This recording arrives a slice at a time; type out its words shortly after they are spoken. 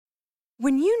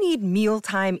When you need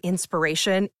mealtime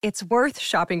inspiration, it's worth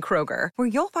shopping Kroger, where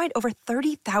you'll find over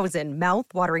 30,000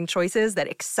 mouth-watering choices that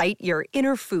excite your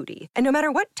inner foodie. And no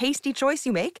matter what tasty choice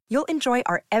you make, you'll enjoy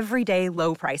our everyday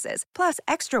low prices, plus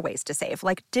extra ways to save,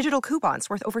 like digital coupons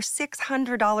worth over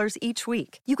 $600 each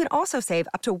week. You can also save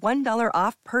up to $1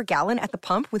 off per gallon at the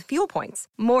pump with fuel points.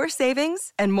 More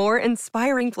savings and more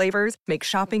inspiring flavors make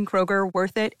shopping Kroger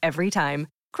worth it every time.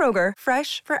 Kroger,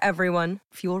 fresh for everyone.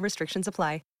 Fuel restrictions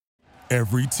apply.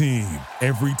 Every team,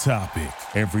 every topic,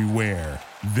 everywhere.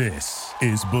 This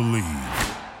is Believe.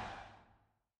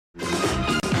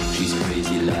 She's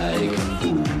crazy like a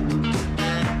fool.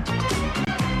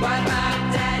 Why my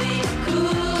daddy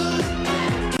cool?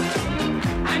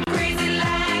 I'm crazy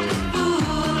like a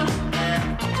fool.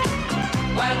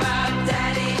 Why my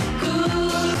daddy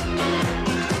cool?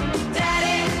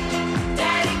 Daddy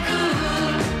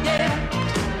cool, yeah.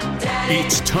 Daddy.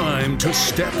 It's time to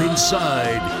step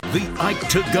inside the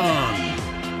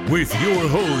Ike-tagon with your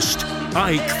host,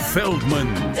 Ike Feldman.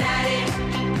 Daddy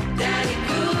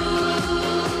cool.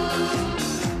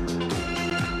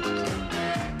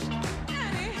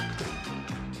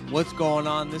 What's going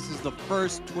on? This is the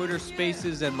first Twitter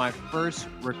Spaces and my first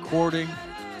recording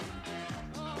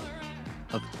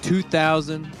of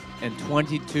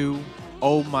 2022.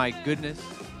 Oh my goodness.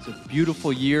 It's a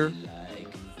beautiful year.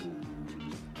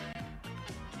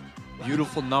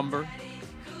 Beautiful number.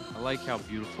 I like how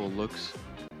beautiful it looks.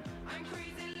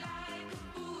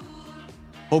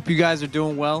 Hope you guys are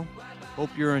doing well. Hope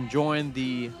you're enjoying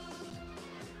the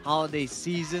holiday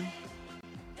season.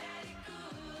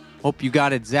 Hope you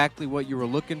got exactly what you were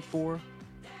looking for.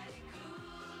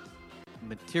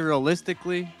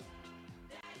 Materialistically.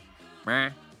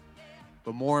 But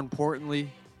more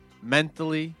importantly,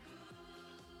 mentally,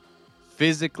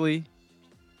 physically,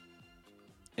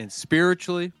 and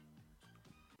spiritually.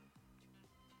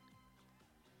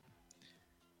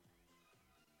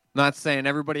 Not saying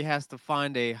everybody has to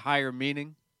find a higher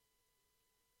meaning.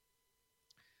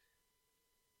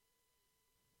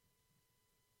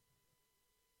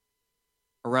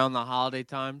 Around the holiday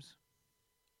times.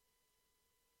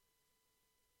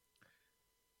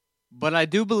 But I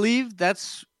do believe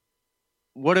that's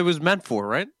what it was meant for,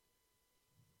 right?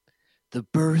 The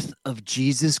birth of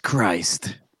Jesus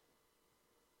Christ.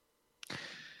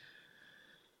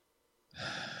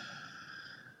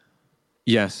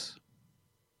 Yes.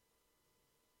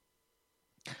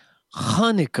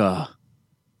 Hanukkah,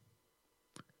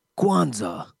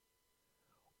 Kwanzaa,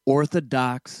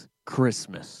 Orthodox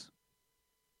Christmas.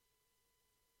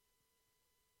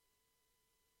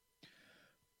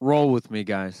 Roll with me,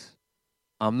 guys.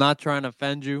 I'm not trying to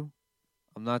offend you.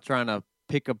 I'm not trying to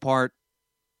pick apart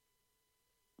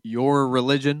your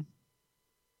religion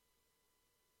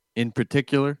in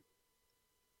particular,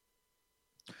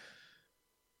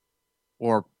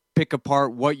 or pick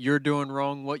apart what you're doing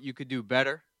wrong, what you could do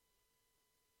better.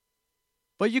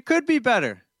 But you could be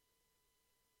better.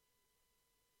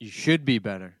 You should be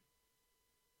better.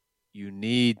 You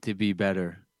need to be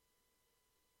better.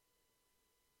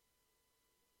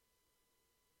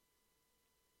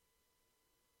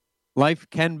 Life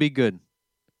can be good.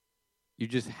 You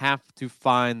just have to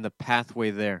find the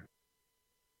pathway there.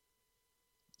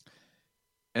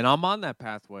 And I'm on that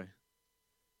pathway.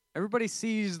 Everybody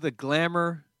sees the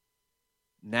glamour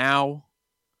now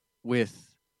with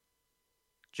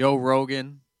Joe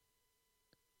Rogan,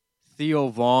 Theo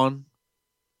Vaughn,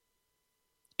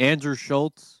 Andrew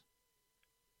Schultz,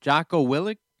 Jocko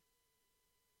Willink.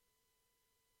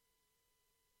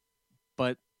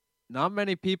 But not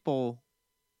many people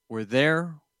were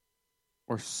there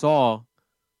or saw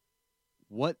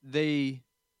what they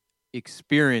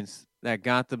experienced that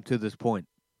got them to this point.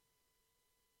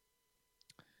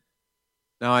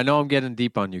 Now, I know I'm getting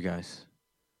deep on you guys,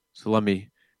 so let me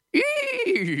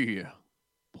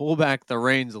pull back the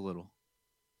reins a little.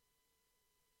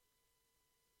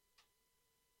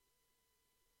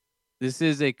 This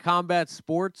is a combat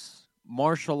sports,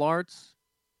 martial arts,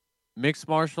 mixed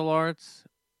martial arts,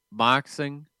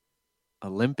 boxing,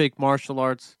 Olympic martial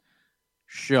arts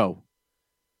show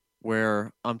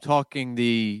where I'm talking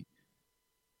the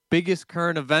biggest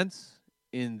current events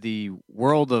in the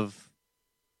world of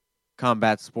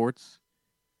combat sports,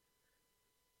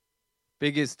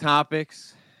 biggest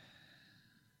topics,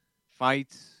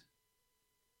 fights,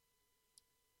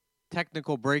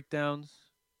 technical breakdowns,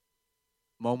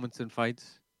 moments in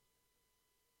fights,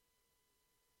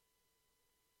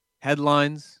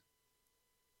 headlines,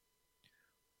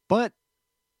 but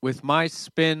with my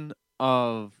spin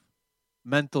of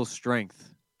mental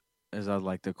strength, as I'd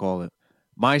like to call it,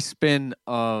 my spin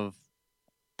of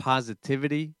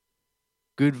positivity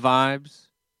good vibes,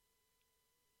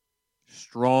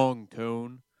 strong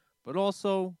tone, but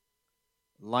also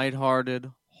lighthearted,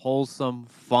 wholesome,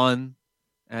 fun,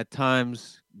 at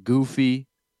times goofy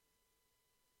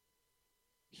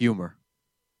humor.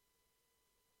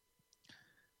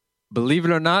 Believe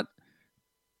it or not,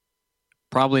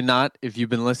 probably not if you've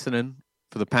been listening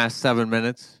for the past 7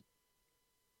 minutes.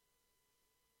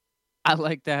 I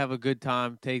like to have a good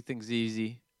time, take things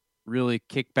easy, really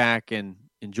kick back and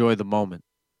enjoy the moment.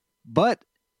 But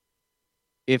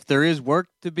if there is work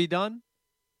to be done,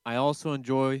 I also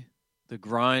enjoy the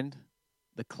grind,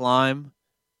 the climb,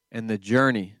 and the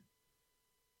journey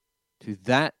to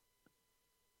that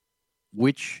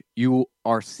which you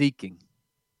are seeking.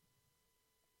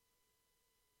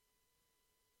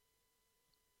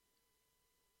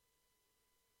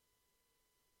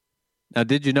 Now,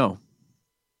 did you know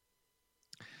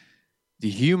the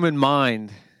human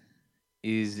mind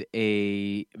is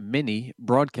a mini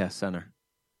broadcast center?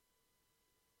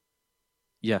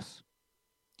 Yes.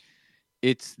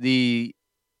 It's the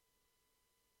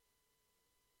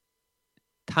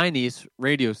tiniest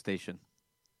radio station.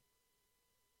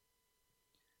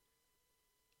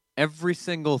 Every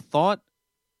single thought,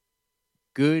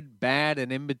 good, bad,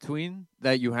 and in between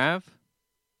that you have,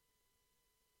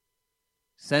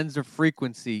 sends a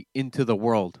frequency into the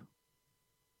world.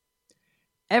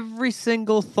 Every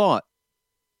single thought,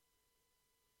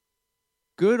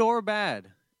 good or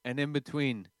bad, and in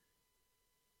between,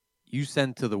 you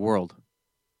send to the world.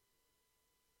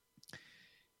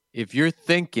 If you're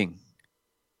thinking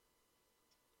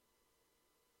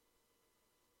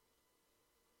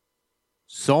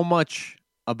so much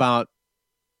about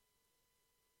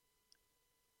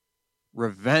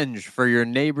revenge for your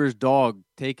neighbor's dog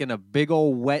taking a big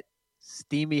old wet,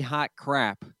 steamy, hot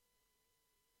crap,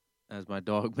 as my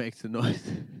dog makes a noise,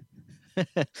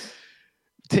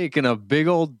 taking a big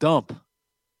old dump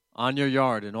on your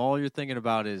yard, and all you're thinking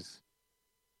about is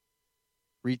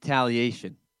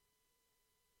retaliation.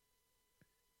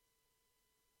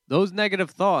 Those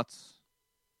negative thoughts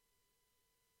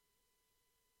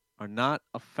are not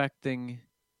affecting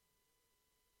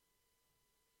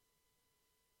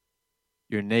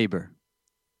your neighbor.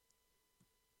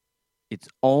 It's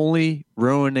only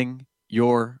ruining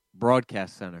your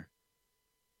broadcast center.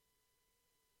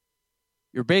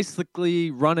 You're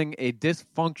basically running a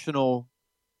dysfunctional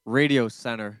radio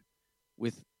center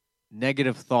with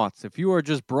negative thoughts. If you are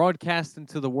just broadcasting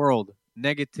to the world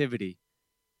negativity,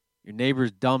 your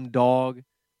neighbor's dumb dog,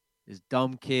 his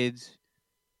dumb kids,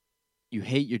 you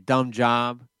hate your dumb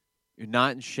job, you're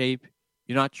not in shape,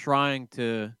 you're not trying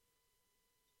to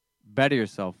better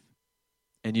yourself,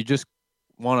 and you just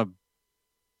want to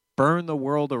burn the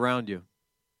world around you.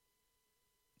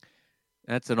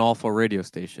 That's an awful radio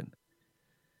station.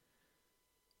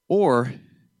 Or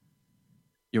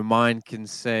your mind can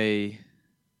say,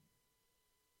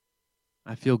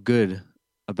 I feel good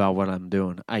about what I'm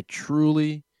doing. I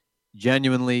truly,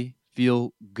 genuinely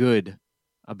feel good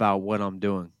about what I'm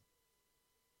doing.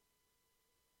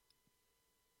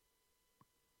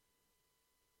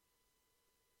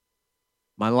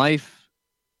 My life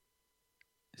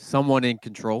is somewhat in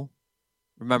control.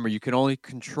 Remember, you can only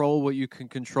control what you can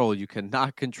control. You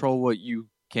cannot control what you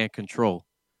can't control.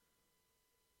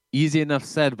 Easy enough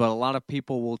said, but a lot of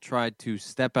people will try to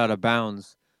step out of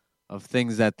bounds of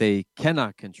things that they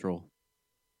cannot control.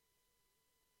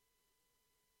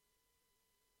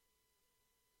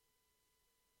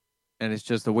 And it's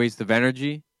just a waste of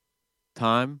energy,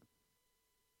 time,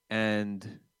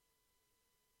 and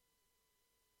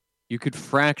you could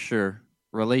fracture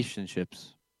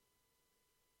relationships.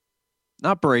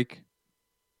 Not break,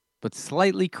 but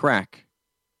slightly crack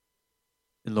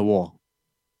in the wall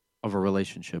of a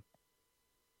relationship.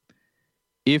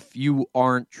 If you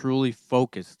aren't truly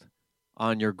focused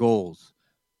on your goals.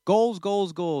 Goals.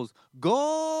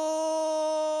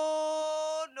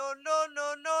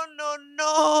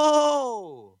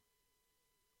 No.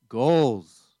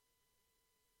 Goals.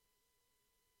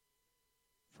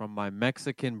 From my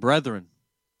Mexican brethren.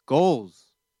 Goals.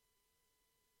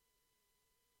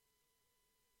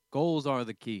 Goals are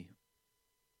the key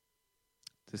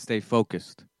to stay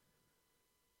focused.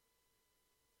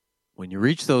 When you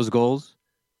reach those goals,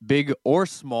 big or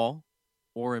small,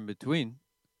 or in between,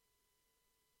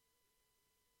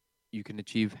 you can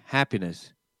achieve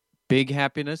happiness. Big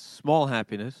happiness, small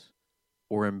happiness,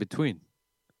 or in between.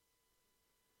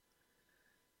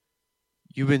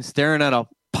 You've been staring at a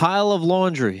pile of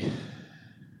laundry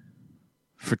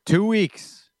for 2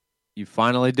 weeks. You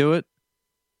finally do it.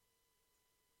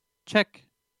 Check.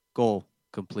 Goal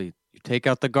complete. You take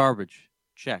out the garbage.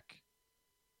 Check.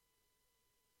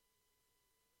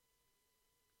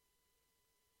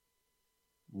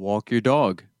 walk your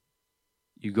dog.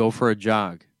 You go for a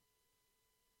jog.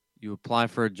 You apply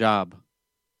for a job.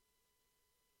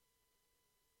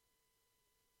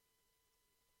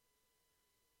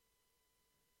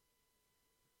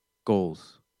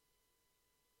 Goals.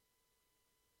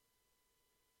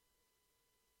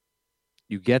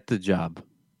 You get the job.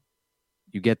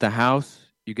 You get the house.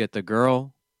 You get the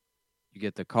girl. You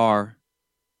get the car.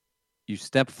 You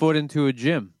step foot into a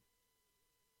gym.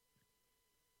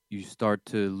 You start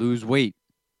to lose weight.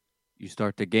 You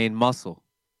start to gain muscle.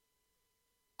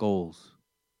 Goals.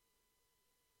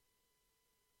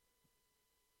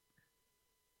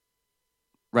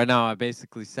 Right now, I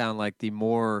basically sound like the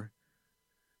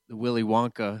Willy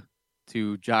Wonka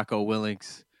to Jocko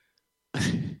Willink's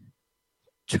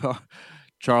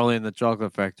Charlie and the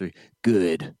Chocolate Factory.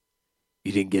 Good.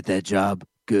 You didn't get that job?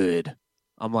 Good.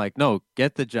 I'm like, no,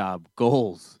 get the job.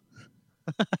 Goals.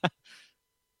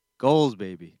 Goals,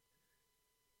 baby.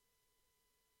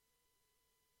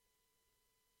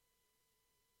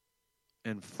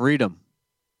 And freedom.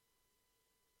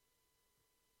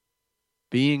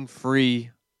 Being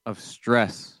free of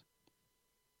stress.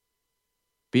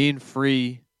 Being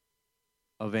free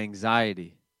of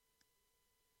anxiety.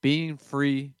 Being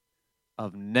free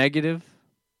of negative,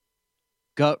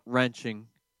 gut-wrenching,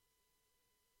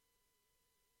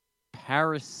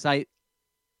 parasite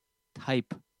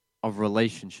type of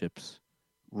relationships.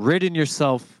 Ridding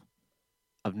yourself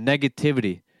of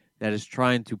negativity that is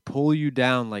trying to pull you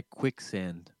down like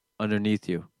quicksand underneath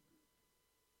you.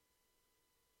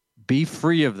 Be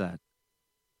free of that.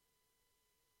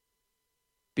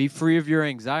 Be free of your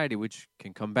anxiety, which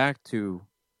can come back to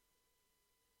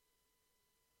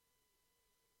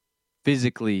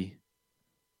physically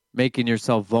making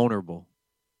yourself vulnerable.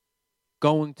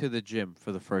 Going to the gym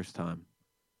for the first time.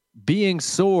 Being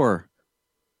sore.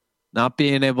 Not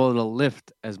being able to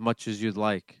lift as much as you'd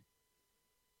like.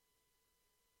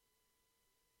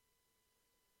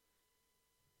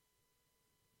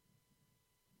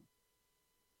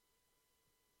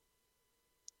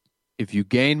 If you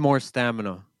gain more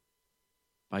stamina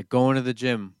by going to the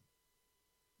gym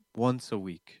once a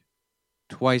week,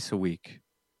 twice a week,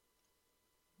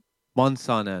 months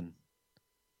on end,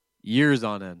 years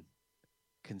on end,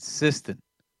 consistent,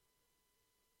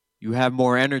 you have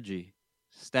more energy,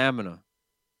 stamina,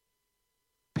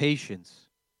 patience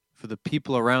for the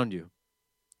people around you.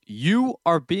 You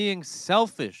are being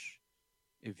selfish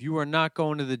if you are not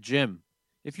going to the gym.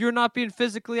 If you're not being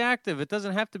physically active, it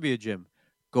doesn't have to be a gym.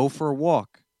 Go for a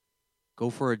walk. Go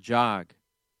for a jog.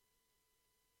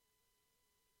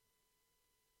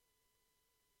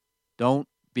 Don't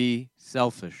be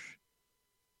selfish.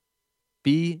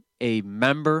 Be a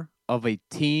member of a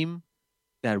team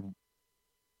that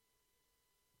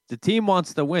the team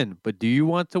wants to win, but do you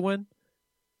want to win?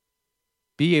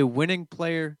 Be a winning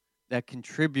player that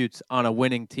contributes on a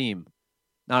winning team,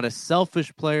 not a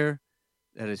selfish player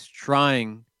that is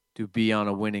trying to be on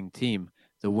a winning team.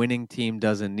 The winning team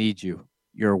doesn't need you.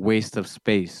 You're a waste of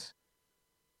space.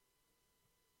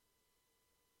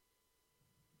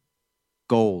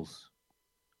 Goals.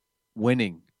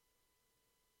 Winning.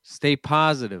 Stay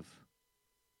positive.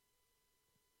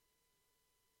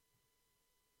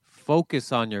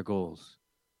 Focus on your goals.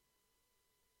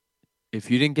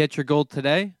 If you didn't get your goal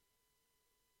today,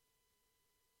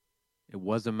 it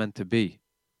wasn't meant to be.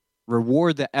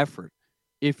 Reward the effort.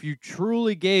 If you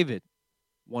truly gave it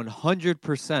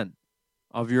 100%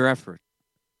 of your effort,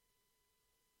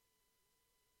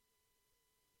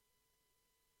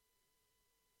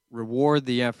 reward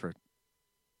the effort.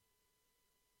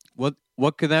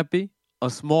 What could that be?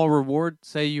 A small reward?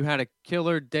 Say you had a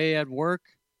killer day at work.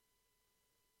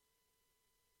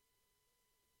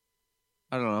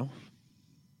 I don't know.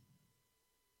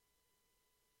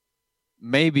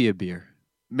 Maybe a beer.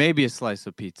 Maybe a slice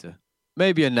of pizza.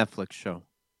 Maybe a Netflix show.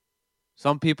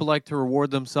 Some people like to reward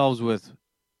themselves with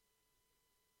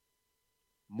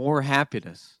more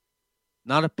happiness,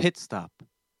 not a pit stop.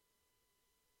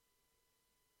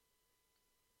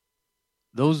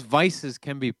 Those vices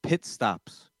can be pit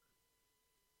stops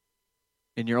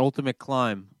in your ultimate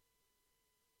climb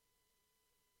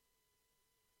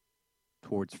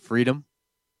towards freedom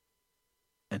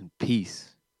and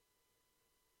peace.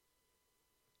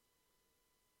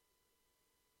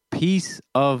 Peace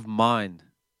of mind.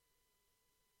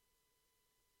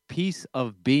 Peace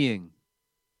of being.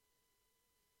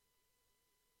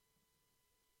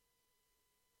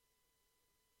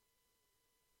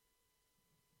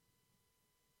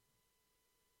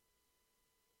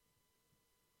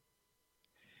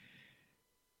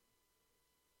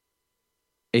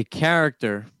 A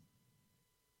character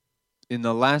in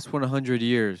the last 100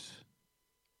 years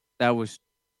that was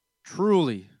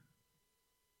truly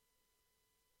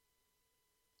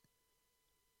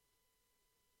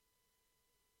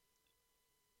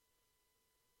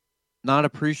not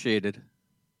appreciated.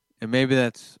 And maybe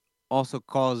that's also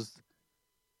caused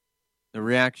the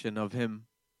reaction of him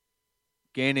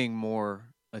gaining more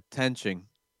attention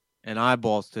and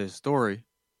eyeballs to his story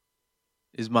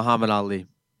is Muhammad Ali.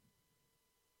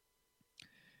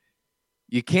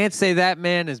 You can't say that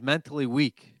man is mentally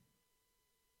weak.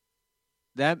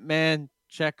 That man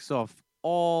checks off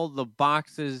all the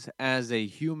boxes as a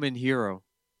human hero,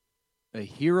 a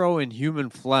hero in human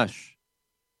flesh.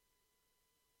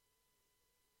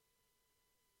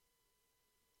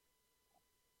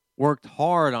 Worked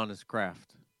hard on his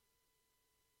craft.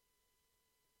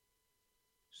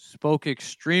 Spoke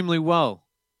extremely well.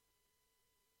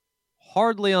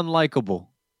 Hardly unlikable.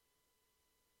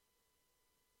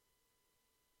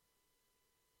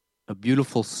 A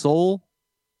beautiful soul,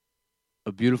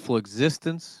 a beautiful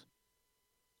existence,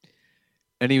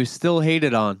 and he was still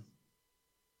hated on.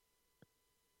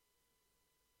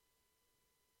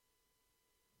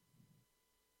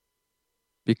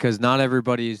 Because not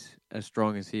everybody's as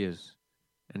strong as he is.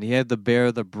 And he had to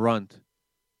bear the brunt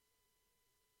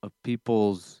of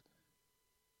people's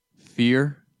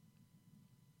fear,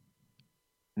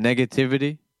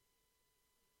 negativity,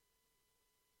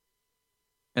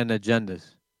 and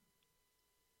agendas.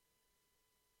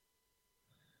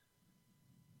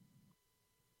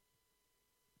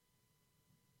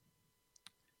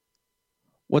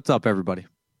 What's up, everybody?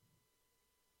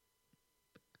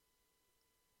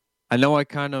 I know I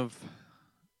kind of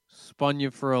spun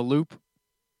you for a loop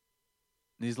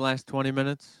these last 20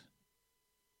 minutes.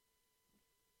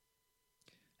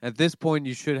 At this point,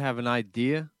 you should have an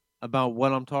idea about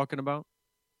what I'm talking about.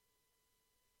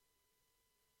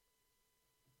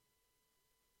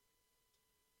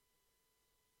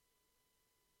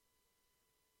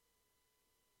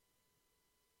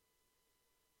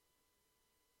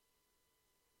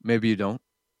 Maybe you don't.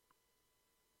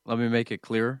 Let me make it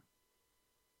clearer.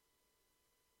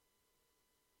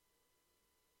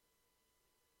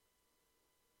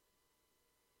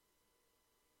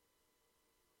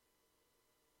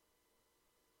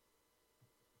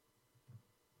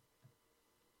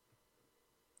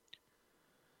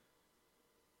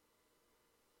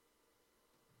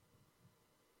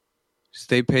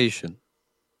 Stay patient.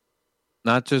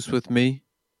 Not just with me,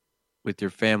 with your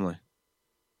family,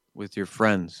 with your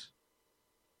friends.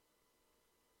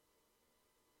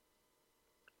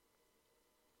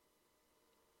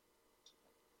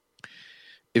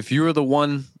 If you're the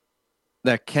one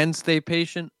that can stay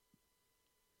patient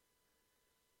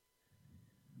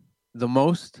the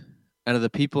most out of the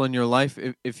people in your life,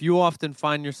 if you often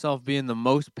find yourself being the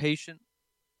most patient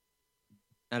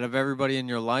out of everybody in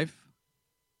your life,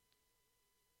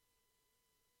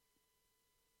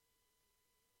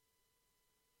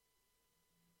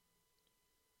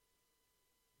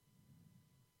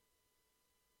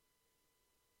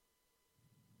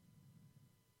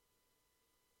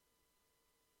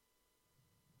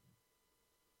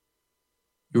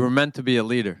 you were meant to be a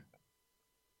leader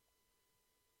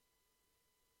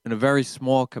in a very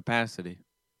small capacity.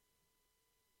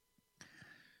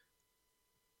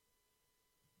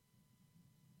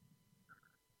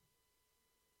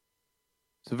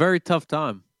 It's a very tough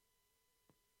time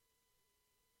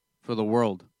for the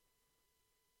world.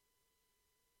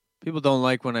 People don't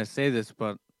like when I say this,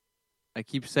 but I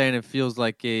keep saying it feels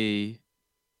like a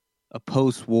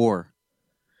post-war.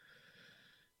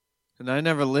 And I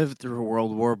never lived through a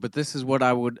world war, but this is what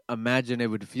I would imagine it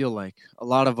would feel like. A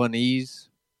lot of unease,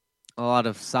 a lot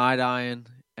of side-eyeing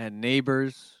at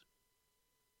neighbors,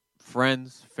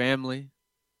 friends, family.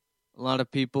 A lot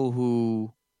of people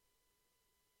who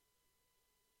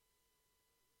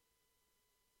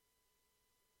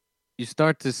you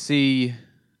start to see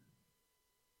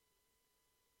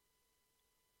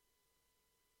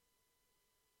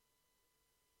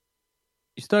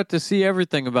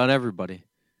everything about everybody.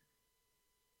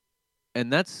 And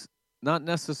that's not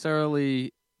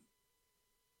necessarily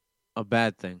a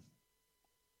bad thing.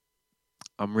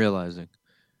 I'm realizing.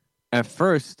 At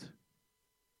first,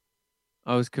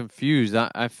 I was confused.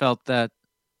 I felt that,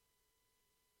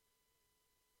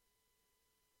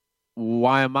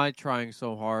 why am I trying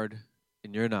so hard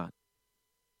and you're not?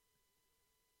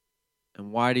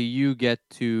 And why do you get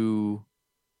to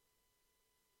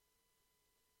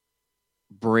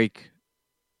break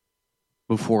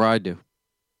before I do?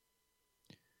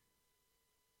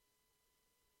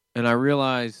 And I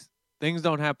realized things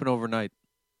don't happen overnight.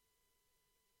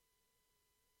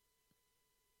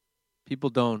 People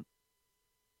don't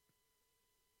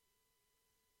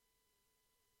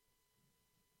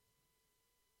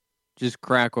just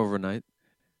crack overnight.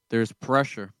 There's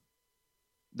pressure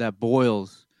that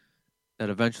boils, that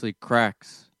eventually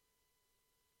cracks.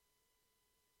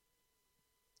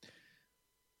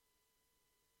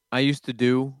 I used to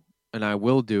do, and I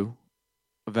will do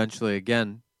eventually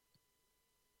again,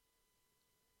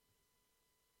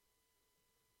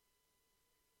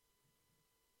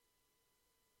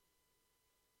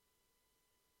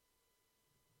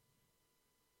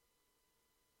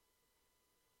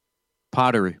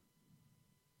 pottery.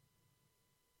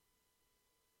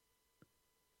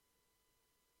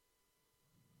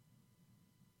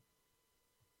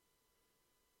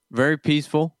 Very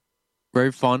peaceful,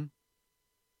 very fun.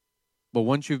 But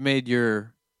once you've made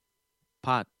your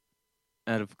pot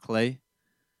out of clay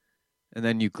and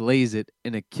then you glaze it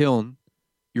in a kiln,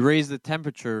 you raise the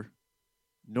temperature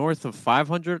north of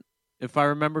 500, if I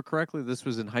remember correctly. This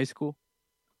was in high school.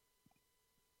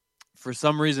 For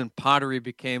some reason, pottery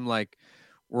became like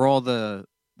where all the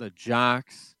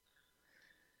jocks,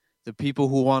 the people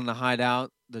who wanted to hide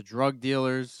out, the drug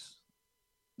dealers,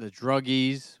 the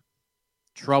druggies,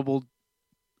 troubled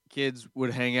kids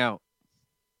would hang out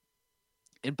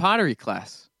in pottery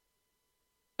class.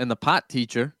 And the pot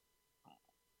teacher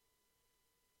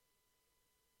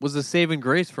was a saving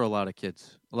grace for a lot of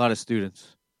kids, a lot of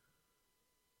students.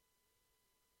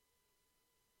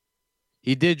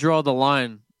 He did draw the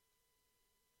line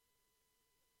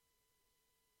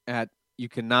at you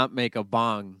cannot make a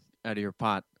bong out of your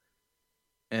pot.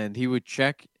 And he would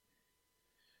check.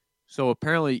 So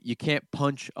apparently you can't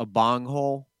punch a bong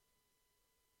hole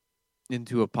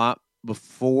into a pot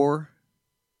before.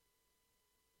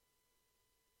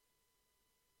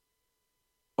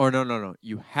 Or no.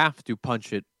 You have to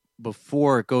punch it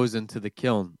before it goes into the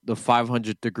kiln, the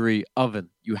 500-degree oven.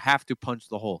 You have to punch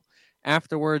the hole.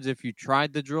 Afterwards, if you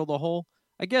tried to drill the hole,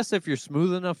 I guess if you're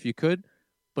smooth enough, you could,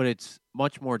 but it's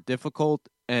much more difficult,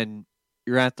 and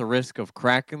you're at the risk of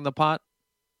cracking the pot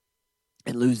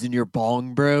and losing your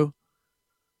bong, bro.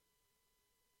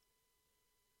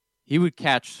 He would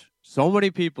catch so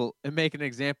many people and make an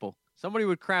example. Somebody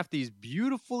would craft these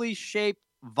beautifully shaped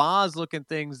vase-looking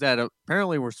things that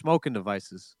apparently were smoking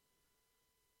devices.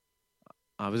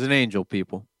 I was an angel,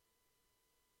 people.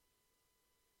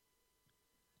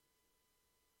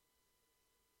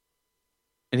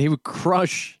 And he would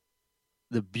crush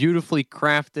the beautifully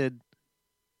crafted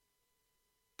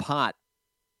pot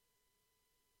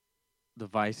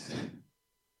device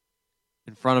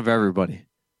in front of everybody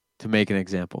to make an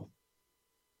example.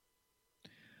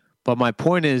 But my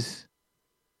point is,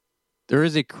 there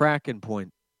is a cracking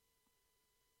point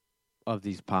of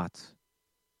these pots.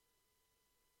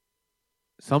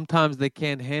 Sometimes they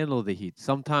can't handle the heat.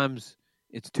 Sometimes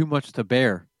it's too much to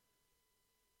bear.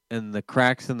 And the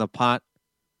cracks in the pot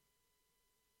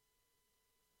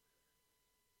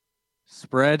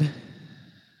spread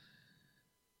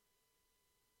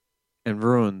and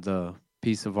ruin the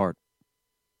piece of art.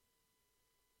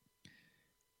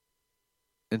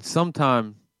 And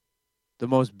sometimes the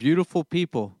most beautiful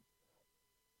people,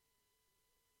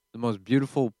 the most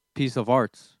beautiful piece of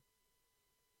arts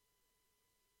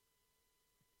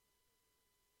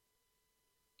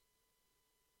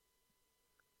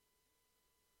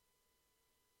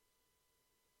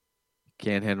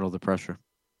can't handle the pressure.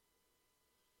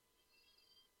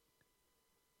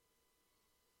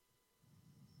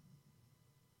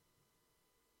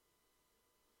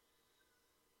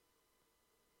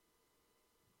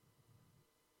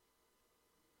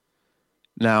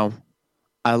 Now,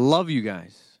 I love you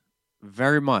guys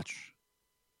very much.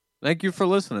 Thank you for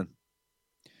listening.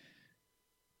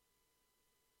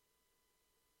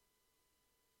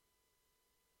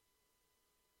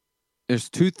 There's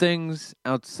two things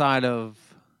outside of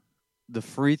the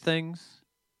free things: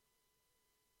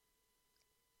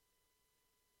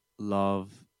 love,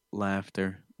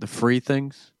 laughter, the free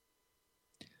things.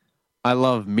 I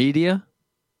love media,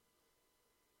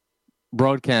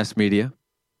 broadcast media,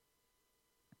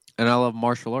 and I love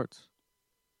martial arts.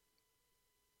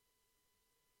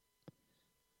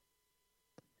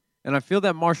 And I feel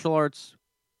that martial arts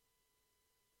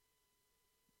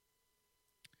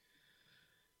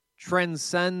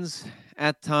transcends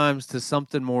at times to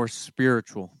something more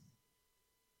spiritual.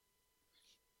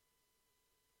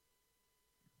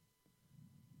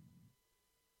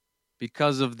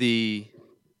 Because of the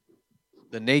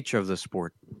nature of the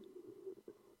sport.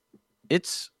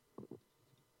 It's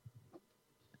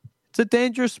a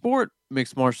dangerous sport,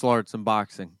 mixed martial arts and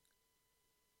boxing.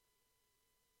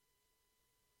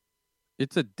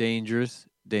 It's a dangerous,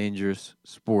 dangerous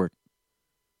sport.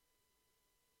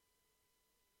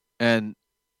 And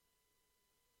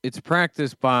it's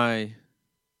practiced by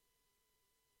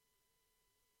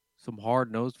some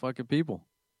hard-nosed fucking people.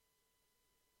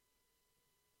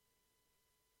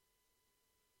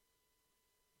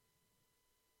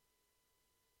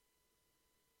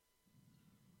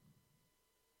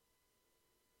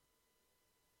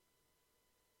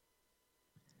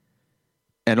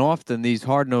 And often these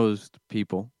hard-nosed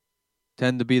people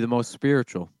tend to be the most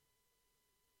spiritual.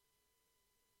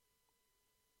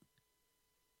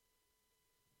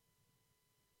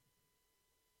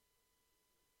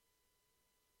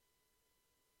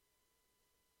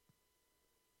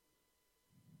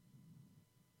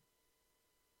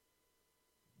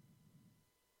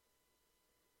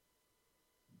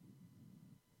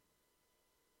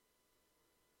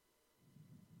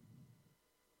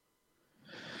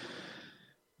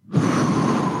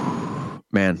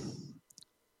 Man,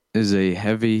 this is a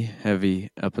heavy, heavy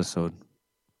episode.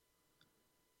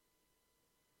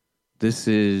 This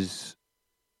is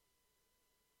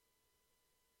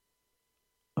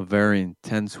a very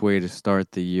intense way to start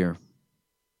the year.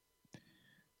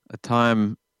 A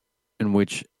time in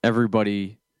which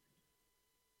everybody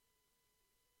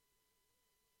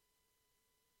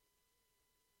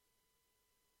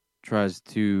tries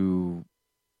to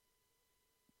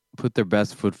put their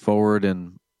best foot forward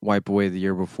and wipe away the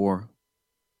year before.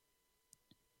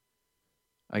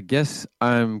 I guess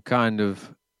I'm kind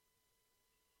of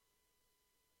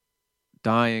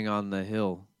dying on the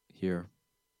hill here.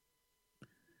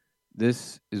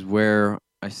 This is where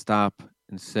I stop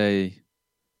and say,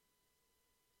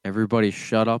 everybody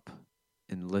shut up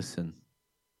and listen.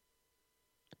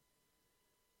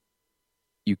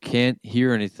 You can't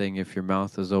hear anything if your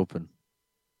mouth is open.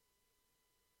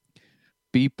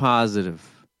 Be positive.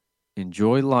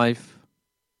 Enjoy life.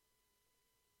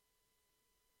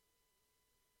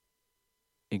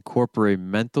 Incorporate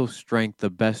mental strength the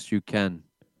best you can.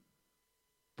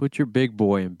 Put your big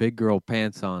boy and big girl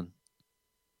pants on.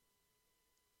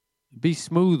 Be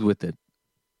smooth with it.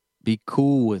 Be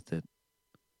cool with it.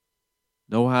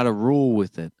 Know how to rule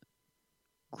with it.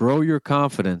 Grow your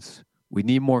confidence. We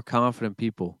need more confident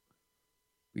people.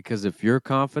 Because if you're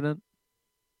confident,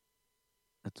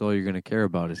 that's all you're going to care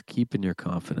about is keeping your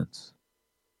confidence.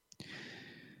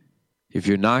 If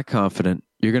you're not confident,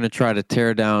 you're going to try to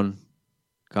tear down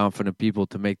confident people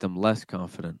to make them less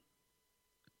confident.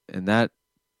 And that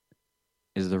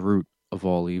is the root of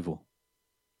all evil.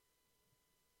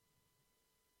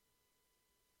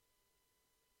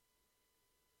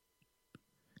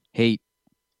 Hate,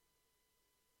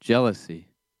 jealousy.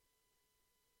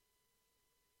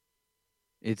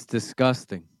 It's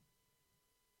disgusting.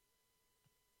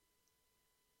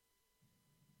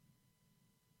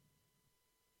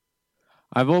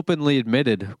 I've openly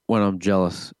admitted when I'm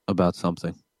jealous about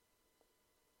something.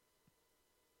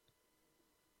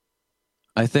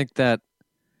 I think that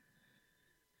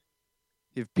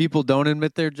if people don't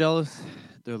admit they're jealous,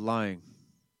 they're lying.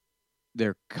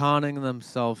 They're conning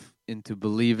themselves into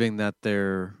believing that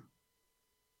they're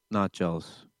not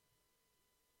jealous.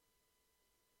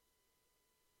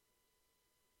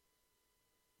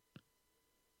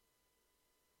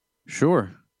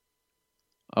 Sure.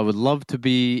 I would love to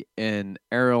be in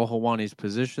Ariel Helwani's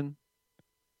position.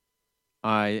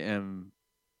 I am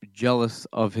jealous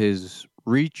of his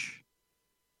reach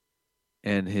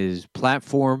and his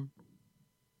platform,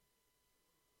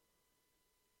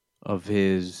 of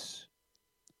his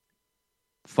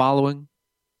following,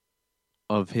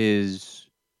 of the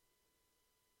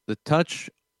touch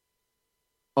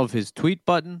of his tweet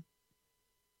button.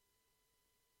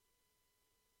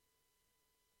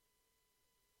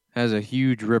 Has a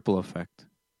huge ripple effect.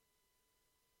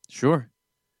 Sure.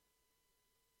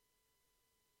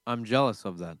 I'm jealous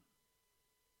of that.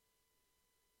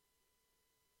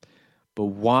 But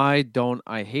why don't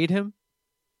I hate him?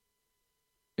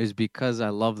 Is because I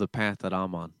love the path that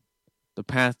I'm on. The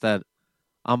path that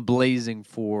I'm blazing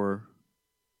for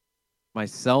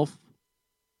myself.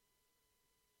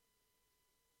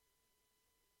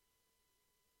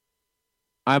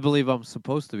 I believe I'm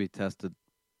supposed to be tested.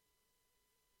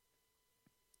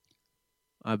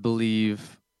 I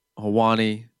believe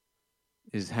Helwani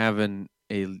is having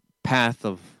a path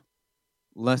of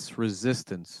less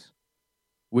resistance,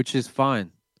 which is fine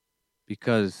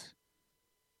because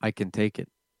I can take it.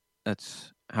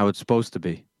 That's how it's supposed to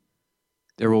be.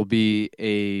 There will be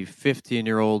a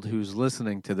 15-year-old who's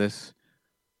listening to this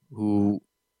who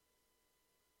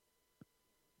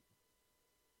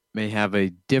may have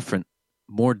a different,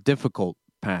 more difficult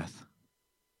path.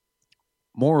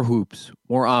 More hoops,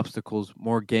 more obstacles,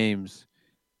 more games,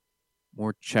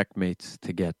 more checkmates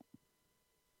to get.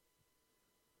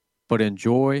 But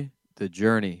enjoy the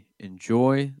journey.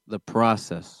 Enjoy the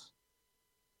process.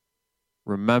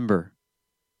 Remember,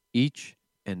 each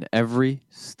and every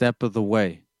step of the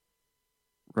way.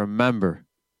 Remember,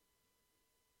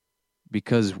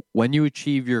 because when you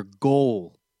achieve your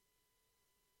goal,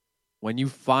 when you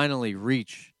finally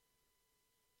reach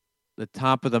the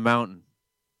top of the mountain,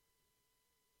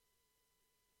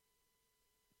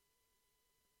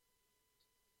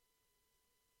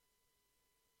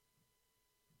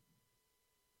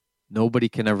 nobody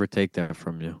can ever take that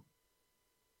from you.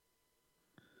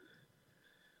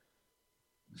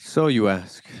 So you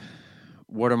ask,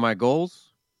 what are my goals?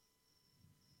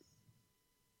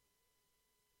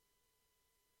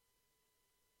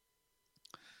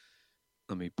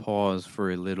 Let me pause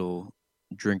for a little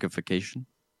drinkification.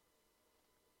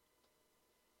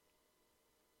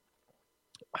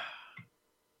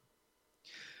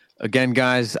 Again,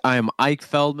 guys, I am Ike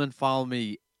Feldman. Follow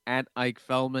me at Ike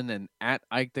Feldman and at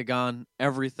Ikedagon.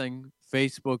 Everything: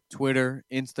 Facebook, Twitter,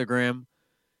 Instagram,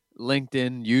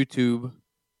 LinkedIn, YouTube.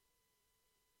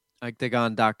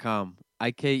 Ikedagon.com.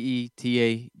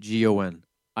 IKETAGON.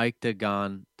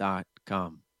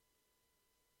 Ikedagon.com.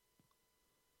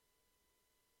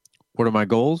 What are my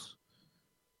goals?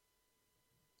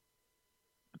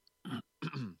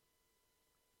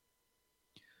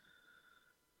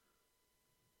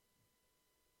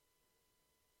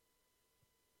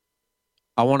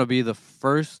 I want to be the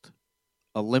first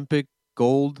Olympic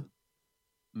gold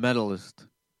medalist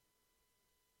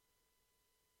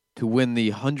to win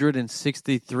the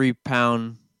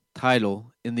 163-pound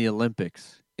title in the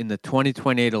Olympics, in the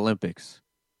 2028 Olympics.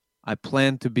 I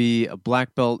plan to be a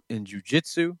black belt in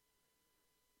jiu-jitsu,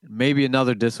 maybe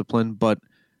another discipline, but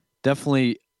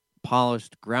definitely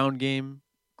polished ground game,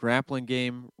 grappling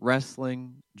game,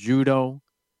 wrestling, judo,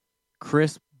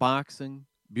 crisp boxing,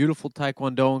 beautiful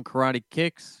taekwondo and karate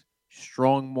kicks,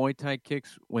 strong Muay Thai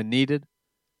kicks when needed,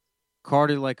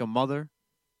 cardio like a mother,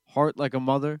 heart like a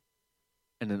mother,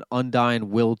 and an undying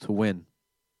will to win.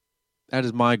 That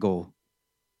is my goal.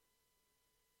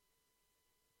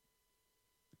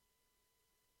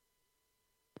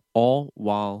 All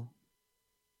while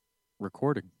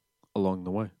recording along the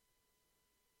way.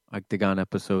 Ikedagon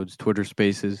episodes, Twitter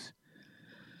Spaces,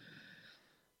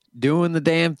 doing the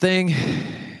damn thing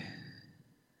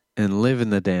and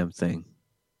living the damn thing.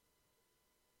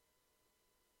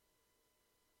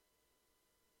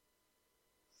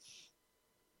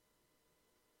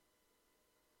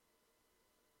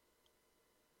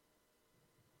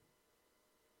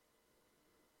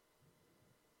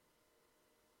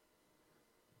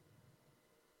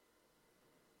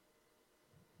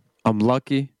 I'm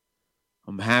lucky.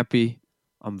 I'm happy.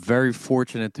 I'm very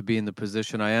fortunate to be in the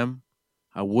position I am.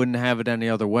 I wouldn't have it any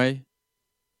other way.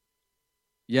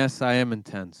 Yes, I am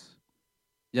intense.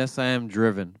 Yes, I am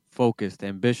driven, focused,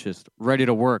 ambitious, ready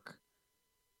to work.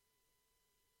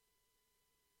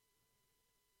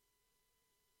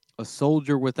 A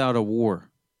soldier without a war.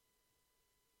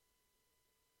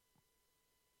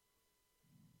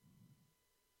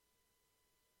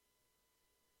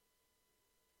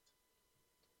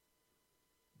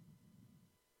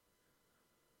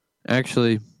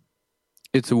 Actually,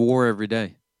 it's a war every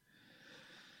day.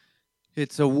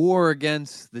 It's a war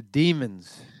against the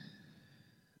demons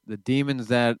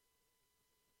that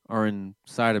are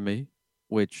inside of me,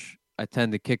 which I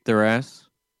tend to kick their ass,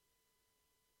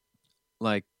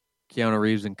 like Keanu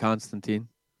Reeves and Constantine.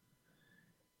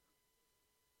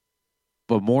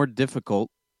 But more difficult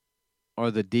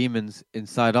are the demons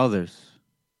inside others.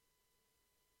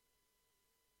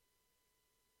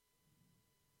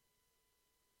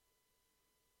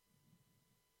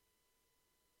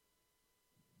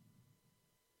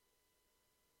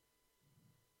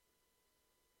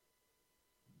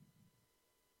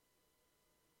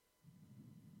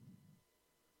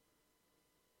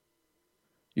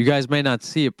 You guys may not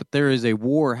see it, but there is a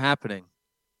war happening.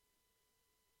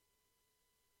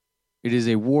 It is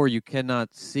a war you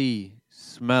cannot see,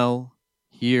 smell,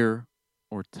 hear,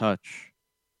 or touch.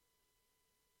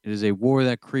 It is a war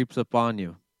that creeps up on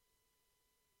you.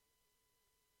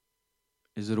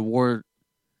 Is it a war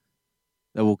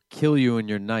that will kill you in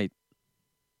your night?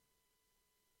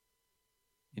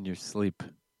 In your sleep?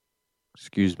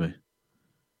 Excuse me.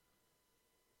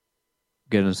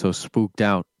 Getting so spooked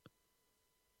out.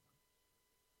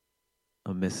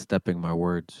 I'm misstepping my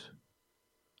words.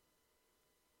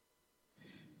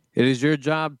 It is your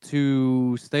job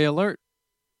to stay alert,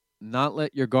 not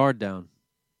let your guard down.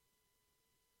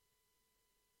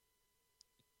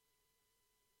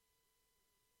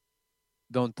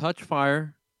 Don't touch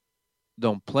fire.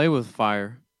 Don't play with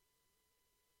fire.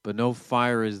 But no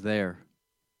fire is there.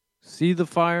 See the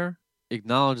fire,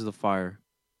 acknowledge the fire.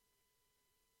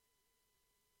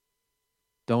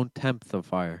 Don't tempt the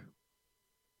fire.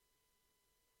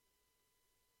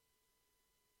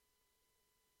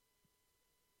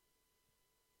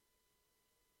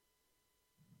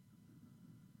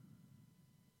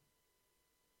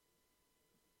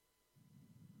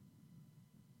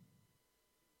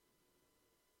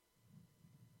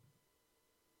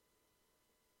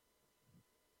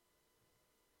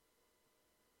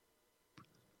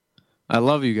 I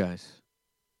love you guys.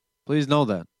 Please know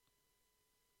that.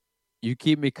 You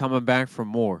keep me coming back for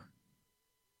more.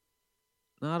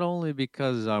 Not only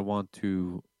because I want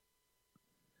to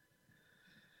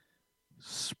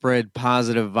spread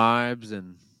positive vibes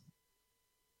and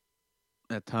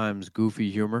at times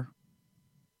goofy humor,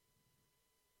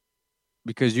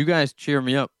 because you guys cheer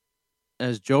me up.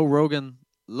 As Joe Rogan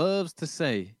loves to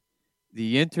say,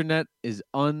 the internet is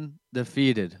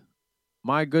undefeated.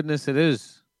 My goodness, it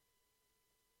is.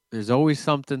 There's always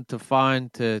something to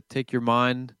find to take your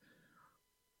mind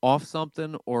off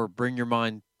something or bring your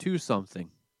mind to something.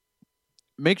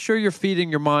 Make sure you're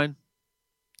feeding your mind.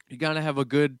 You got to have a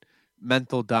good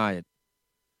mental diet.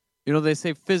 You know, they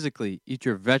say physically, eat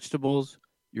your vegetables,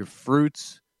 your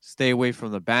fruits, stay away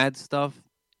from the bad stuff,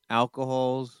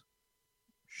 alcohols,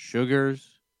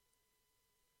 sugars.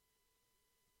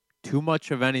 Too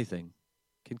much of anything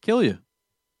can kill you.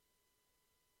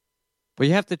 But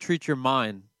you have to treat your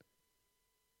mind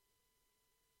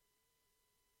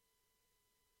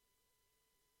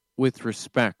with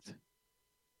respect.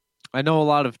 I know a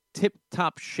lot of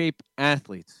tip-top shape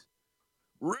athletes,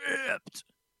 ripped,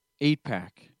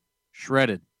 8-pack,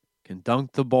 shredded, can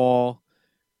dunk the ball,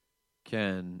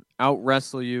 can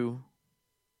out-wrestle you,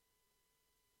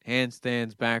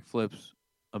 handstands, backflips,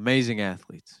 amazing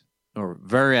athletes, or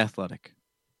very athletic.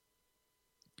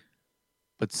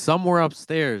 But somewhere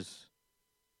upstairs,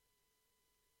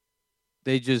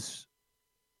 it's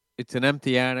an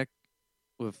empty attic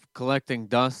with collecting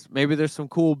dust. Maybe there's some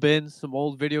cool bins, some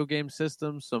old video game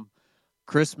systems, some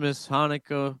Christmas,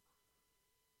 Hanukkah,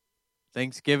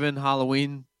 Thanksgiving,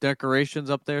 Halloween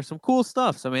decorations up there. Some cool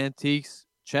stuff, some antiques,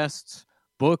 chests,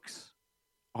 books,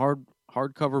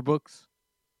 hardcover books.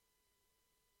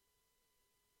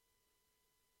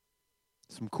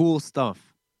 Some cool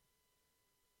stuff.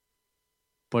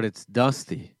 But it's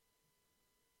dusty.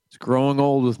 It's growing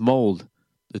old with mold.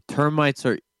 The termites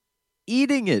are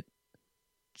eating it,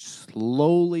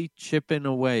 slowly chipping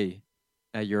away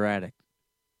at your attic.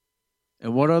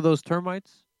 And what are those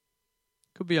termites?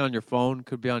 Could be on your phone,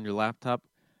 could be on your laptop,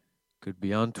 could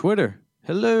be on Twitter.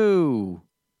 Hello.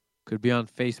 Could be on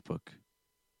Facebook.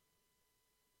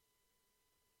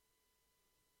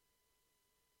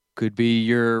 Could be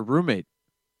your roommate.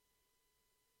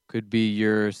 Could be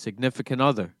your significant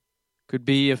other. Could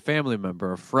be a family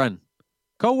member, a friend,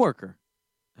 coworker.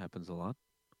 Happens a lot.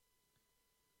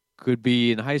 Could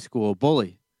be in high school, a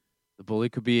bully. The bully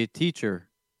could be a teacher,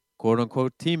 quote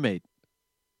unquote teammate.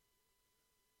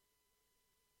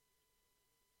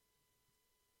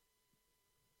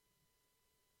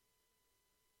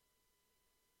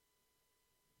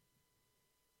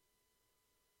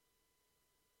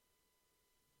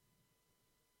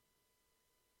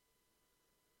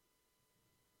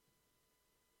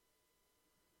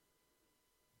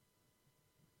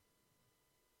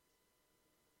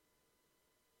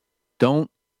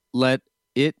 Don't let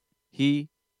it, he,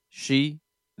 she,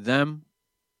 them,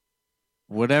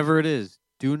 whatever it is,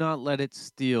 do not let it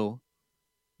steal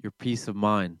your peace of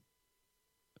mind.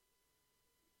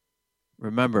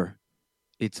 Remember,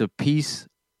 it's a piece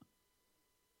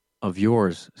of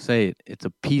yours. Say it. It's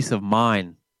a piece of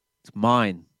mine. It's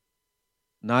mine.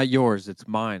 Not yours. It's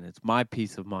mine. It's my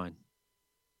peace of mind.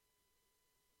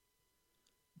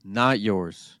 Not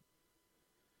yours.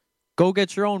 Go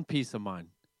get your own peace of mind.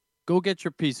 Go get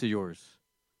your piece of yours.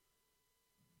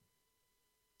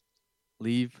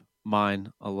 Leave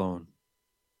mine alone.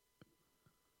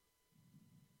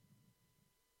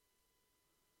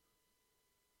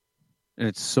 And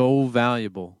it's so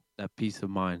valuable, that peace of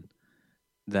mind,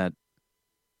 that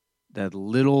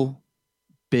little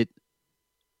bit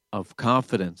of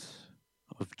confidence,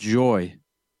 of joy,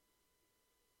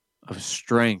 of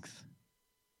strength.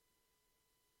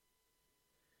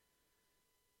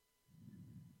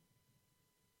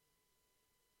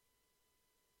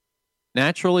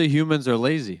 Naturally, humans are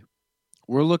lazy.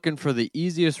 We're looking for the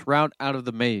easiest route out of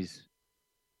the maze.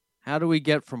 How do we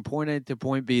get from point A to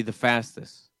point B the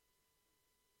fastest?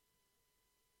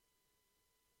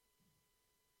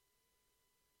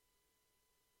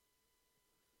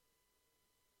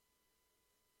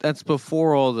 That's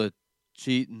before all the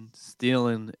cheating,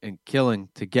 stealing, and killing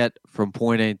to get from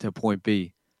point A to point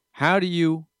B. How do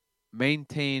you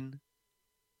maintain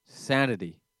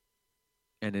sanity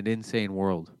in an insane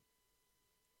world.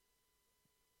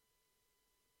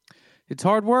 It's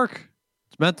hard work.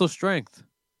 It's mental strength.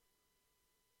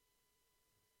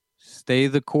 Stay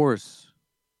the course.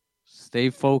 Stay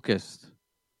focused.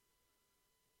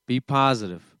 Be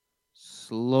positive.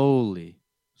 Slowly,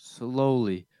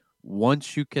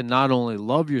 once you can not only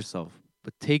love yourself,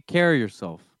 but take care of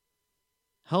yourself,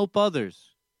 help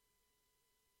others,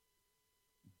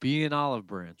 be an olive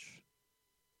branch,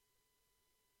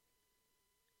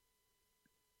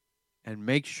 and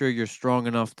make sure you're strong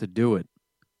enough to do it.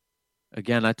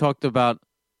 Again, I talked about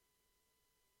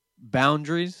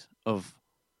boundaries of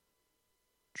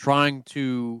trying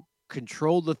to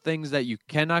control the things that you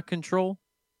cannot control.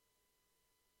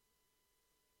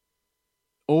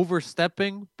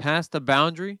 Overstepping past a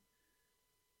boundary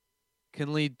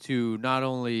can lead to not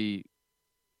only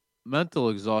mental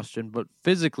exhaustion, but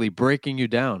physically breaking you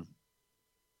down.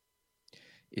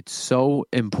 It's so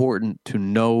important to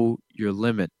know your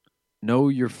limit, know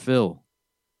your fill.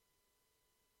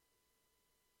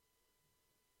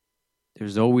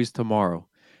 There's always tomorrow.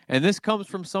 And this comes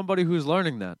from somebody who's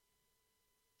learning that.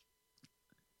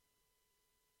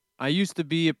 I used to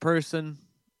be a person,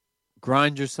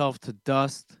 grind yourself to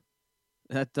dust.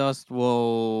 That dust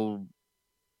will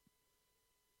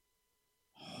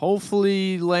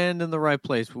hopefully land in the right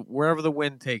place, wherever the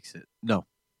wind takes it. No.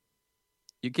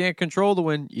 You can't control the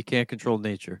wind. You can't control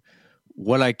nature.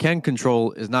 What I can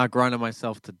control is not grinding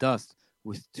myself to dust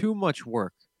with too much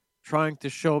work, trying to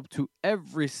show up to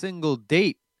every single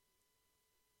date,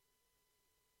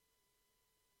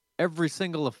 every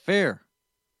single affair,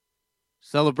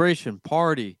 celebration,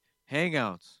 party,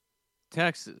 hangouts,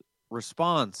 text,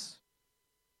 response.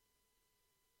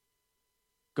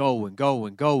 Go and go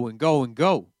and go and go and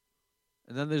go.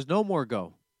 And then there's no more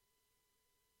go.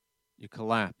 You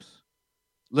collapse.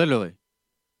 Literally.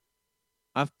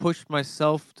 I've pushed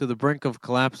myself to the brink of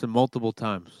collapse multiple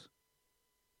times.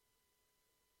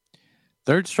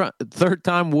 Third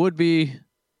time would be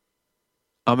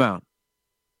I'm out.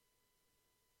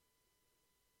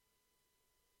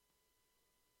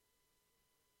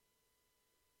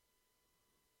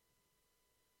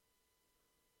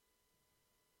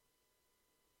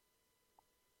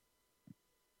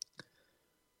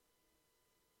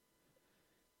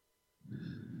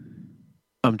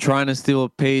 I'm trying to steal a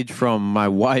page from my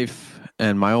wife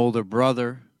and my older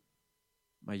brother,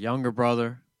 my younger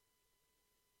brother,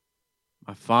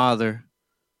 my father.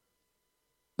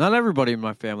 Not everybody in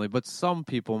my family, but some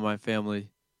people in my family.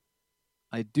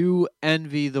 I do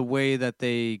envy the way that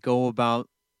they go about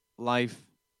life,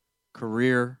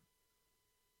 career,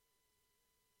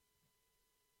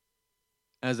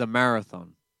 as a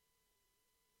marathon.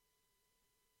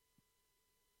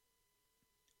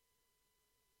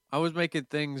 I was making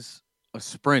things a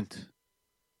sprint.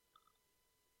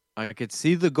 I could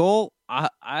see the goal.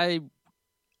 I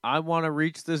want to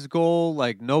reach this goal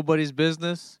like nobody's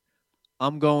business.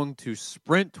 I'm going to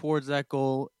sprint towards that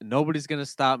goal. Nobody's going to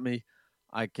stop me.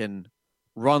 I can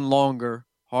run longer,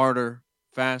 harder,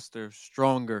 faster,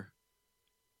 stronger.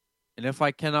 And if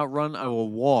I cannot run, I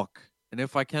will walk. And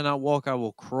if I cannot walk, I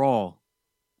will crawl.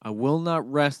 I will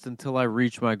not rest until I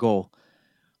reach my goal.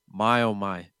 My, oh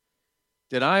my.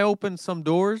 Did I open some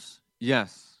doors?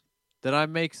 Yes. Did I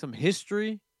make some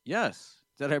history? Yes.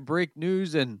 Did I break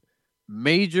news in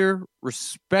major,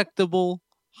 respectable,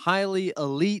 highly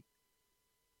elite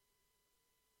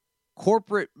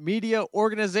corporate media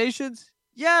organizations?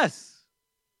 Yes,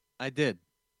 I did.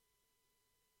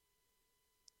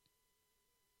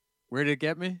 Where did it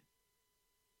get me?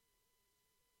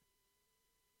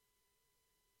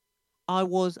 I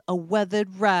was a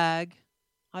weathered rag.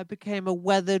 I became a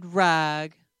weathered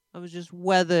rag. I was just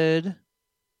weathered.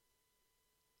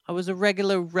 I was a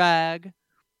regular rag.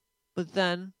 But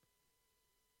then,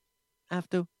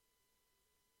 after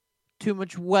too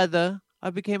much weather, I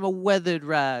became a weathered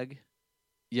rag.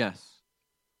 Yes.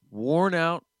 Worn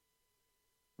out,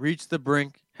 reached the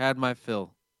brink, had my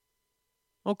fill.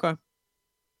 Okay.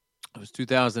 It was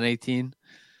 2018.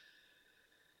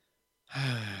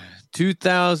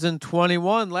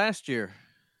 2021, last year.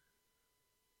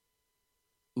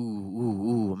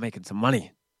 Ooh, I'm making some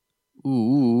money.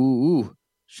 Ooh.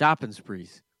 Shopping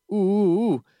sprees.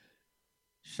 Ooh.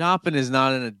 Shopping is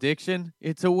not an addiction.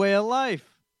 It's a way of life.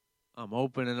 I'm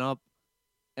opening up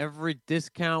every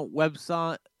discount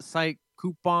website,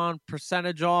 coupon,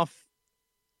 percentage off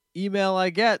email I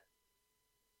get.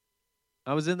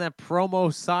 I was in that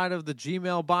promo side of the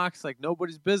Gmail box like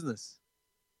nobody's business.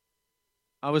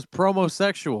 I was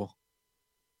promo-sexual.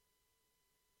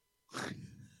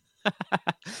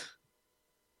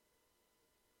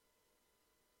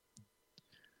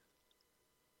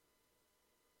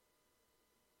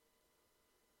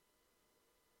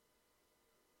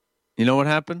 You know what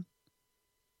happened?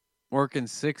 Working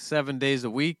 6-7 days a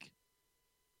week.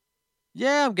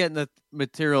 Yeah, I'm getting the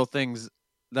material things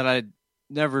that I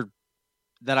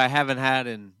haven't had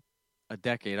in a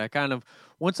decade.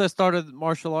 Once I started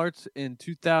martial arts in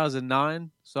 2009,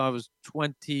 so I was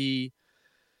 20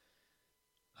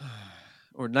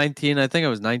 or 19. I think I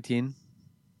was 19.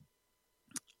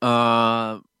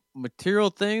 Material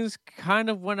things kind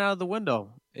of went out of the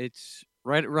window. It's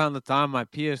right around the time my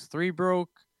PS3 broke.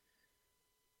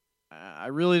 I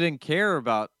really didn't care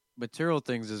about material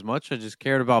things as much. I just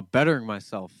cared about bettering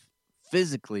myself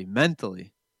physically,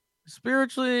 mentally.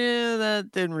 Spiritually,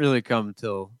 that didn't really come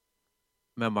until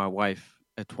I met my wife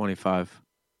at 25.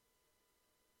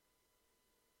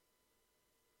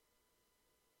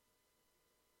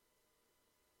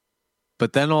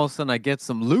 But then all of a sudden I get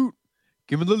some loot.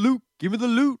 Give me the loot. Give me the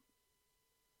loot.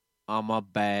 I'm a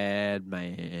bad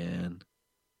man.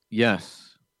 Yes.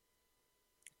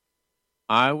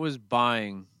 I was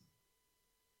buying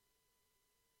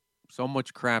so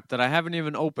much crap that I haven't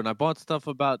even opened. I bought stuff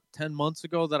about 10 months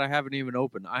ago that I haven't even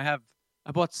opened. I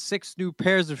bought 6 new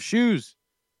pairs of shoes.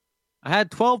 I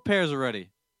had 12 pairs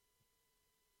already.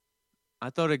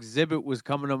 I thought Exhibit was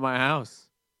coming to my house.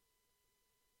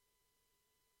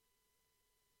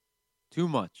 Too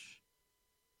much.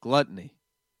 Gluttony.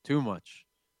 Too much.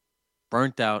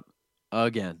 Burnt out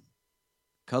again.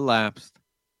 Collapsed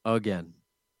again.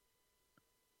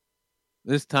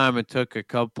 This time it took a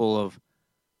couple of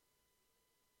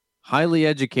highly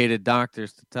educated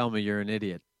doctors to tell me you're an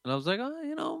idiot. And I was like,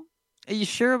 oh, are you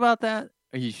sure about that?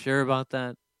 Are you sure about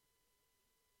that?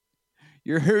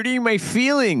 You're hurting my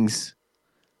feelings.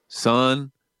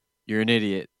 Son, you're an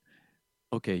idiot.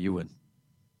 Okay, you win.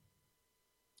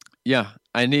 Yeah,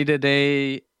 I needed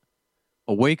a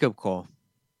wake-up call.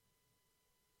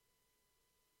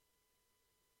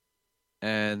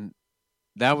 And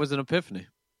that was an epiphany.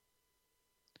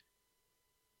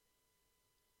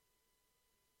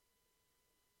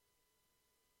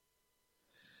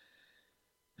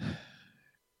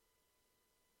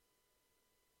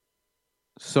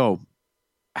 So,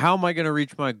 how am I going to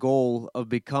reach my goal of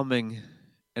becoming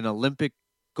an Olympic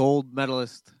gold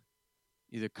medalist,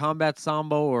 either combat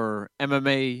sambo or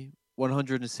MMA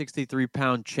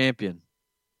 163-pound champion?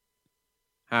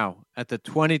 How? At the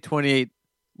 2028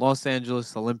 Los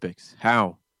Angeles Olympics.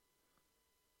 How?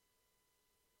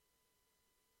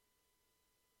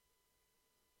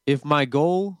 If my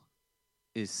goal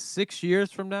is 6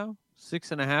 years from now,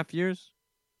 6.5 years,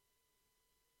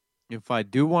 if I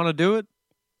do want to do it,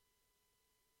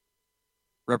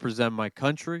 represent my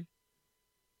country,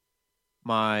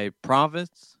 my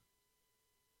province,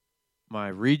 my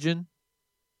region,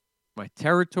 my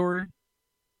territory,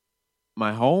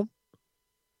 my home,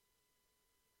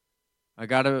 I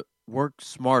got to work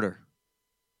smarter.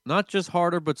 Not just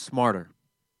harder, but smarter.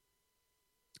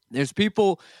 There's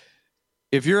people,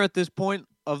 if you're at this point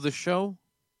of the show,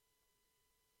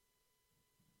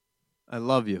 I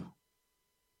love you.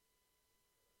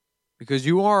 Because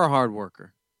you are a hard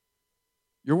worker.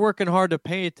 You're working hard to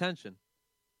pay attention.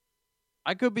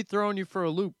 I could be throwing you for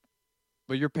a loop,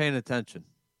 but you're paying attention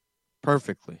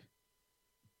perfectly.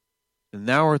 And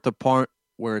now we're at the part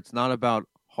where it's not about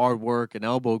hard work and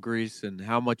elbow grease and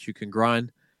how much you can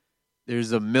grind.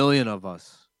 There's a million of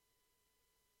us.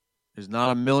 There's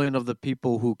not a million of the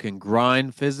people who can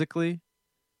grind physically,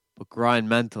 but grind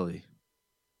mentally.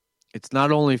 It's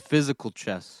not only physical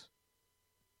chess,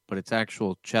 but it's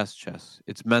actual chess.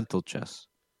 It's mental chess.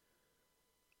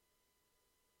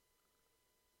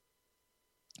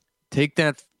 Take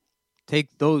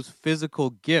those physical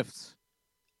gifts,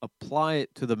 apply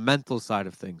it to the mental side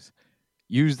of things.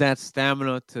 Use that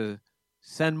stamina to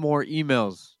send more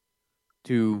emails,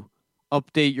 to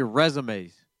update your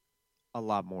resumes a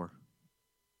lot more.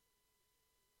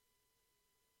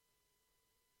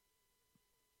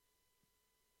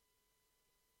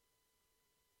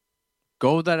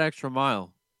 Go that extra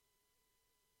mile,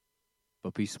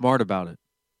 but be smart about it.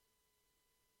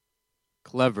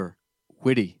 Clever,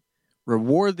 witty.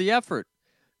 Reward the effort.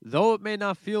 Though it may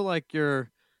not feel like you're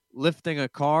lifting a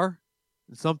car,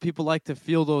 and some people like to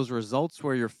feel those results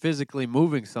where you're physically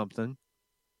moving something.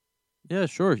 Yeah,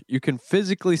 sure. You can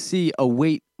physically see a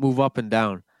weight move up and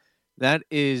down. That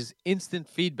is instant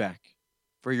feedback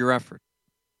for your effort.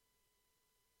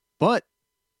 But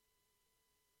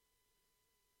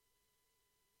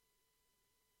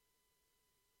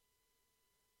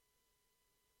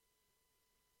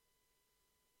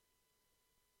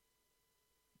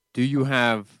do you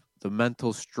have the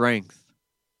mental strength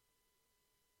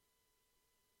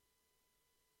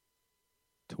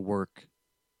to work?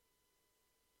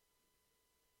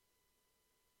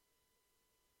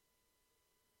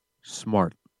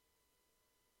 smart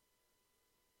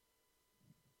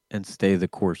and stay the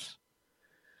course.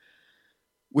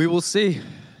 We will see.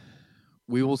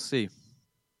 We will see.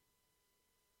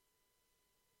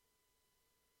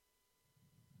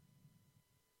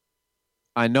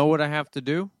 I know what I have to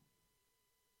do,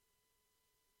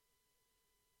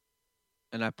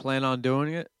 and I plan on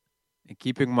doing it and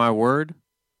keeping my word.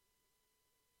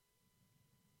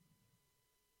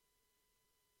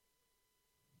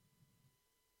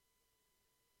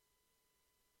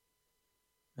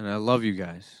 And I love you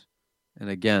guys. And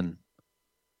again,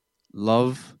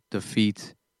 love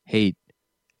defeats hate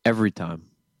every time.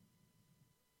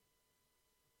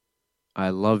 I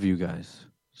love you guys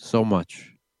so much.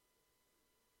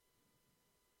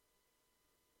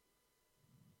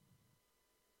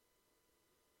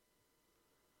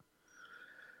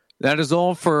 That is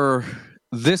all for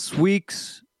this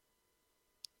week's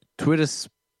Twitter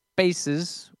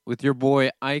Spaces with your boy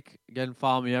Ike. Again,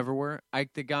 follow me everywhere.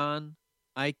 Ikedagon,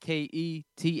 IKETAGON,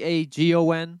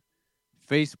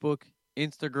 Facebook,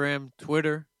 Instagram,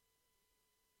 Twitter,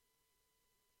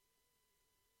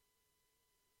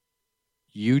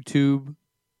 YouTube,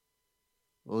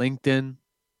 LinkedIn,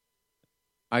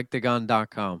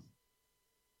 Ikedagon.com.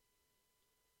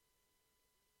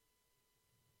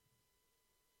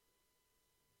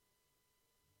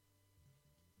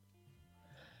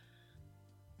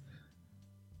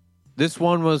 This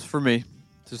one was for me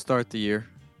to start the year.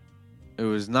 It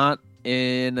was not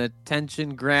an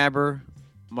attention grabber.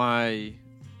 My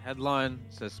headline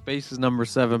says Spaces number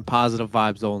 7, positive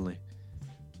vibes only.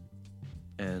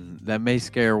 And that may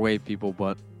scare away people,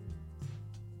 but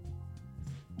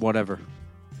whatever.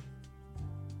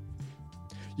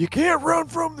 You can't run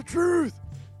from the truth.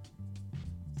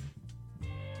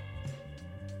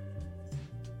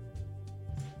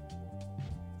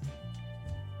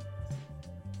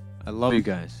 I love you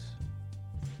guys.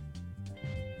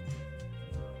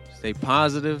 Stay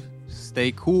positive,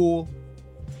 stay cool,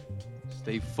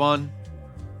 stay fun,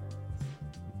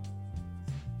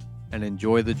 and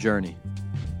enjoy the journey.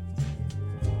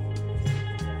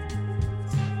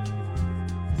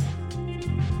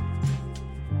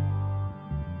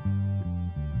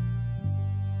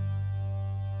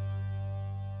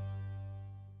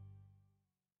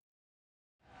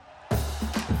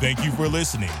 Thank you for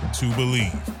listening to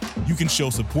Believe. You can show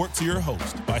support to your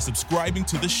host by subscribing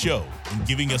to the show and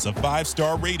giving us a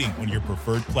 5-star rating on your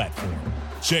preferred platform.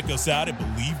 Check us out at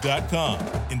Believe.com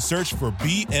and search for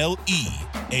BLEAV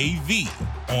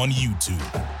on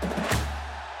YouTube.